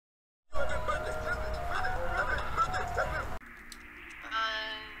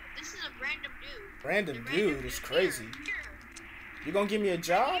Random dude is crazy. You gonna give me a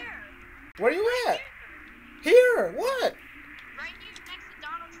job? Where you at? Here. What? Right next to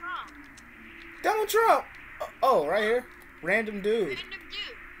Donald Trump. Donald Trump. Oh, right here. Random dude. Random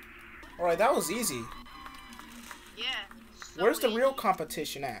dude. Alright, that was easy. Yeah. So Where's the easy. real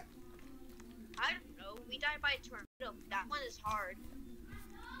competition at? I don't know. We died by a tornado. That one is hard.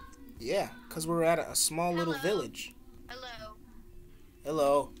 Yeah, because we're at a small little village. Hello.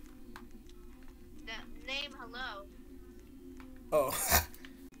 Hello. The name hello. Oh. I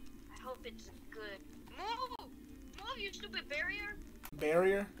hope it's good. Move! Move, you stupid barrier!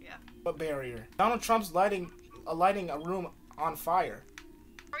 Barrier? Yeah. What barrier? Donald Trump's lighting a room on fire.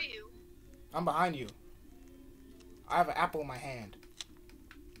 Where are you? I'm behind you. I have an apple in my hand.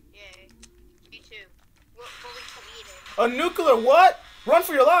 Yay. Me too. We're fully committed. A nuclear what? Run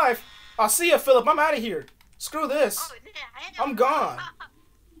for your life! I'll see ya, Philip. I'm out of here. Screw this. Oh, yeah, I'm gone.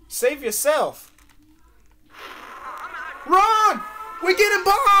 Save yourself. I'm out. Run! We're getting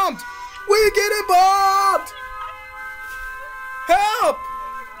bombed! We're getting bombed! Help!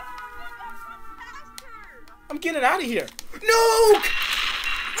 I'm getting out of here. No!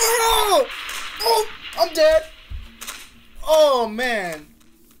 Oh! Oh! I'm dead. Oh, man.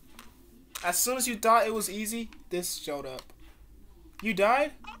 As soon as you thought it was easy, this showed up. You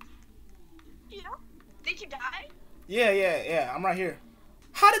died? Yeah. Did you die? Yeah. I'm right here.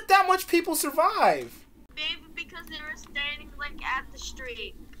 How did that much people survive? Maybe because they were standing like at the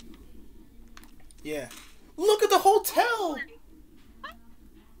street. Yeah. Look at the hotel!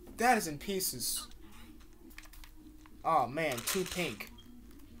 That is in pieces. Oh man, too pink.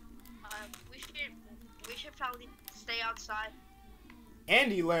 We should probably stay outside.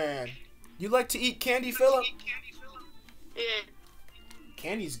 Candyland. You like to eat candy, Philip? Yeah.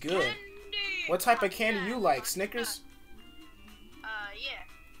 Candy's good. Candy. What type of candy you like? Snickers?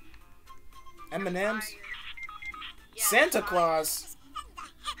 Yeah. M&M's? Yeah, Santa Claus.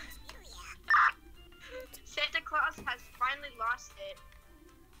 Santa Claus has finally lost it.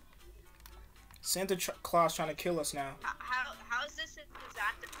 Santa Claus trying to kill us now. How is this a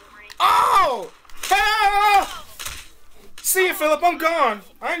disaster ring? Oh! Help! See you, Philip. I'm gone.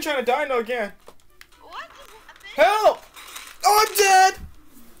 I ain't trying to die no again. What happened? Help! Oh, I'm dead!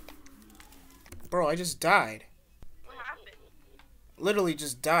 Bro, I just died. What happened? Literally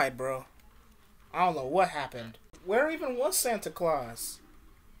just died, bro. I don't know what happened. Where even was Santa Claus?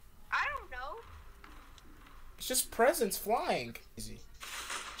 I don't know. It's just presents flying. Easy.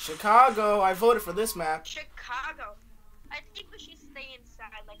 Chicago. I voted for this map. Chicago. I think we should stay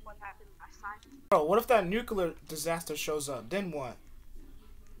inside like what happened last time. Bro, what if that nuclear disaster shows up? Then what?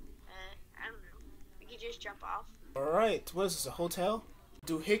 I don't know. We could just jump off. Alright, what is this, a hotel?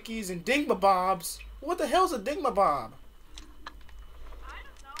 Doohickeys and dingbabobs. What the hell's a dingbabob? I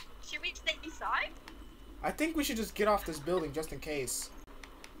don't know. Should we stay inside? I think we should just get off this building just in case.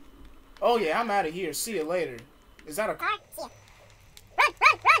 Oh yeah, I'm out of here. See you later. Is that a... Alright, see ya. Run! I'm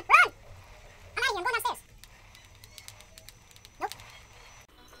out of here. I'm going downstairs. Nope.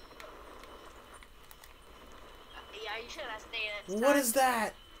 Yeah, you should have stayed inside. What is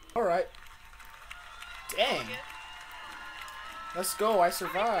that? Alright. Dang. Okay. Let's go. I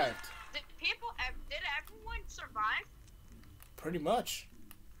survived. Did everyone survive? Pretty much.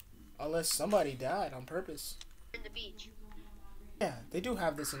 Unless somebody died on purpose. In the beach. Yeah, they do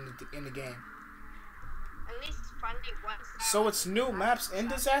have this in the game. At least finally once. So it's new maps and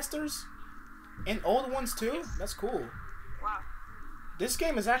disasters? And old ones too? That's cool. Wow. This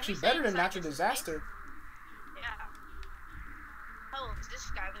game is actually better than Natural Disaster. Yeah. Oh, it's this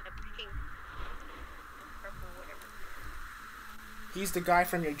guy with a pink, purple, whatever. He's the guy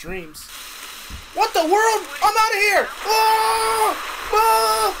from your dreams. What the world? I'm out of here! Oh!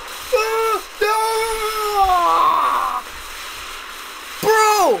 Oh! Oh! No!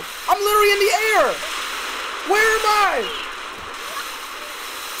 Bro! I'm literally in the air! Where am I?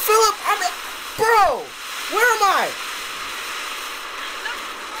 Philip, Bro! Where am I?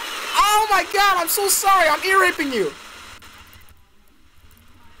 Oh my god, I'm so sorry. I'm ear raping you.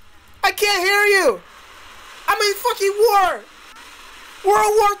 I can't hear you. I'm in fucking war.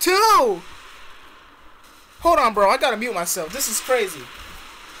 World War II. Hold on, bro. I gotta mute myself. This is crazy.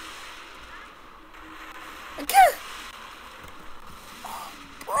 I can't. Oh,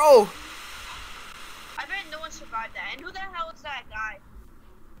 bro. I bet no one survived that. And who the hell is that guy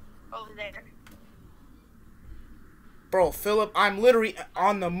over there? Bro, Philip, I'm literally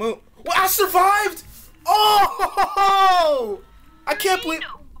on the moon. Well, I survived! Oh! I can't believe...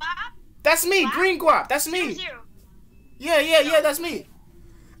 That's me, Green Guap. That's me. Yeah, that's me.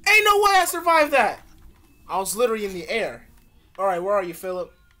 Ain't no way I survived that. I was literally in the air. Alright, where are you,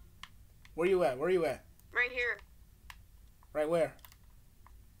 Philip? Where you at? Where you at? Right here. Right where?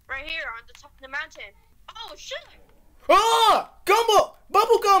 Right here on the top of the mountain. Oh shit! Ah! Gumbo!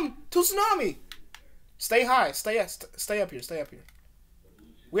 Bubblegum! Tsunami! Stay high. Stay up here. Stay up here.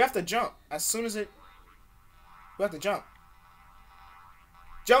 We have to jump. As soon as it... We have to jump.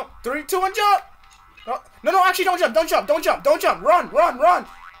 Jump. 3, 2, 1, jump! No, no, actually don't jump. Don't jump. Don't jump. Don't jump. Run, run, run.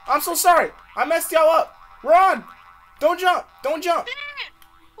 I'm so sorry. I messed y'all up. Run. Don't jump. Don't jump.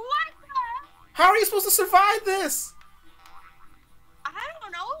 What the? How are you supposed to survive this? I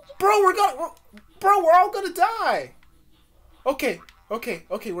don't know. Bro, we're all gonna die. Okay,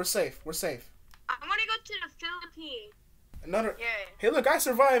 we're safe. We're safe. I want to go to the Philippines. Another. Yeah. Hey, look, I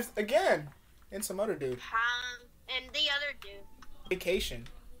survived again. And some other dude. And the other dude. Vacation.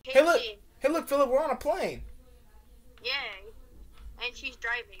 Hey, look. Hey, look, Philip, we're on a plane. Yeah. And she's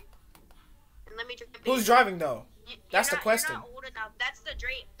driving. And let me drive. Who's driving though? That's the question. You're not old enough. That's the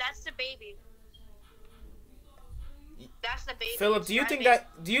baby. That's the baby. Philip, do you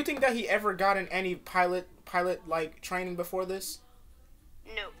think that he ever got in any pilot like training before this?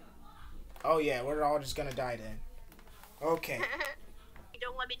 No. Oh yeah, we're all just gonna die then. Okay. You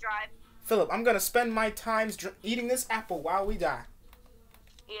don't let me drive. Philip, I'm gonna spend my times eating this apple while we die.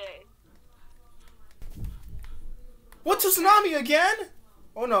 Yeah. What, tsunami again?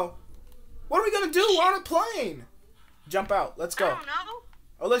 Oh no. What are we gonna do? We're on a plane. Jump out. Let's go. I don't know.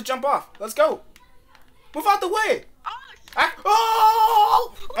 Oh, let's jump off. Let's go. Move out the way. Oh,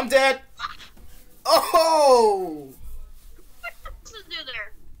 Oh! I'm dead. Oh! what am I supposed to do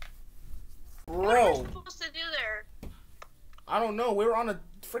there? Bro. What am I supposed to do there? I don't know. We were on a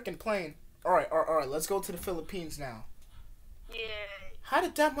freaking plane. All right. Let's go to the Philippines now. Yeah. How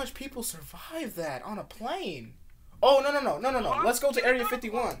did that much people survive that on a plane? Oh, no. Let's go to Area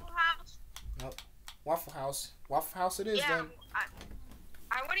 51. Waffle House? Nope. Waffle House. Waffle House it is then.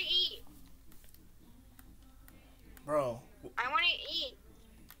 I want to eat. Bro. I want to eat.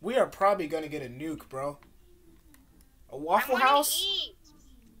 We are probably going to get a nuke, bro. A Waffle I House? Eat.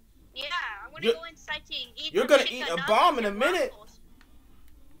 Yeah, I want to go inside to eat. You're going to eat a bomb in a minute.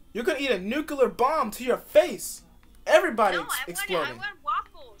 You're going to eat a nuclear bomb to your face. Everybody's exploding. I want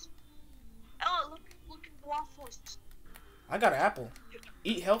waffles. Oh, look at waffles. I got an apple.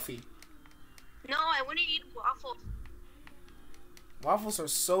 Eat healthy. No, I want to eat waffles. Waffles are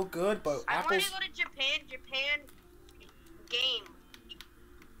so good, but I apples... want to go to Japan game.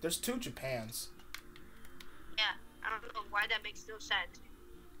 There's 2 Japans. Yeah, I don't know why that makes no sense.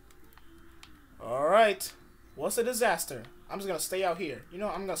 Alright. What's a disaster? I'm just going to stay out here. You know,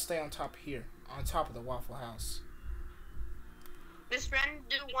 I'm going to stay on top here. On top of the Waffle House. This random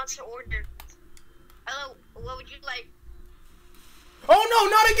dude wants to order. Hello, what would you like? Oh no,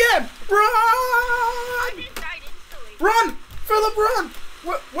 not again! I Run! just died instantly. Run! Philip, run!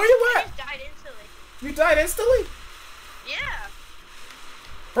 Where you I at? just died instantly. You died instantly? Yeah.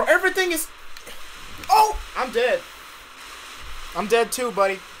 Bro, everything is... Oh! I'm dead. I'm dead too,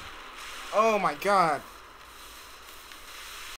 buddy. Oh my god.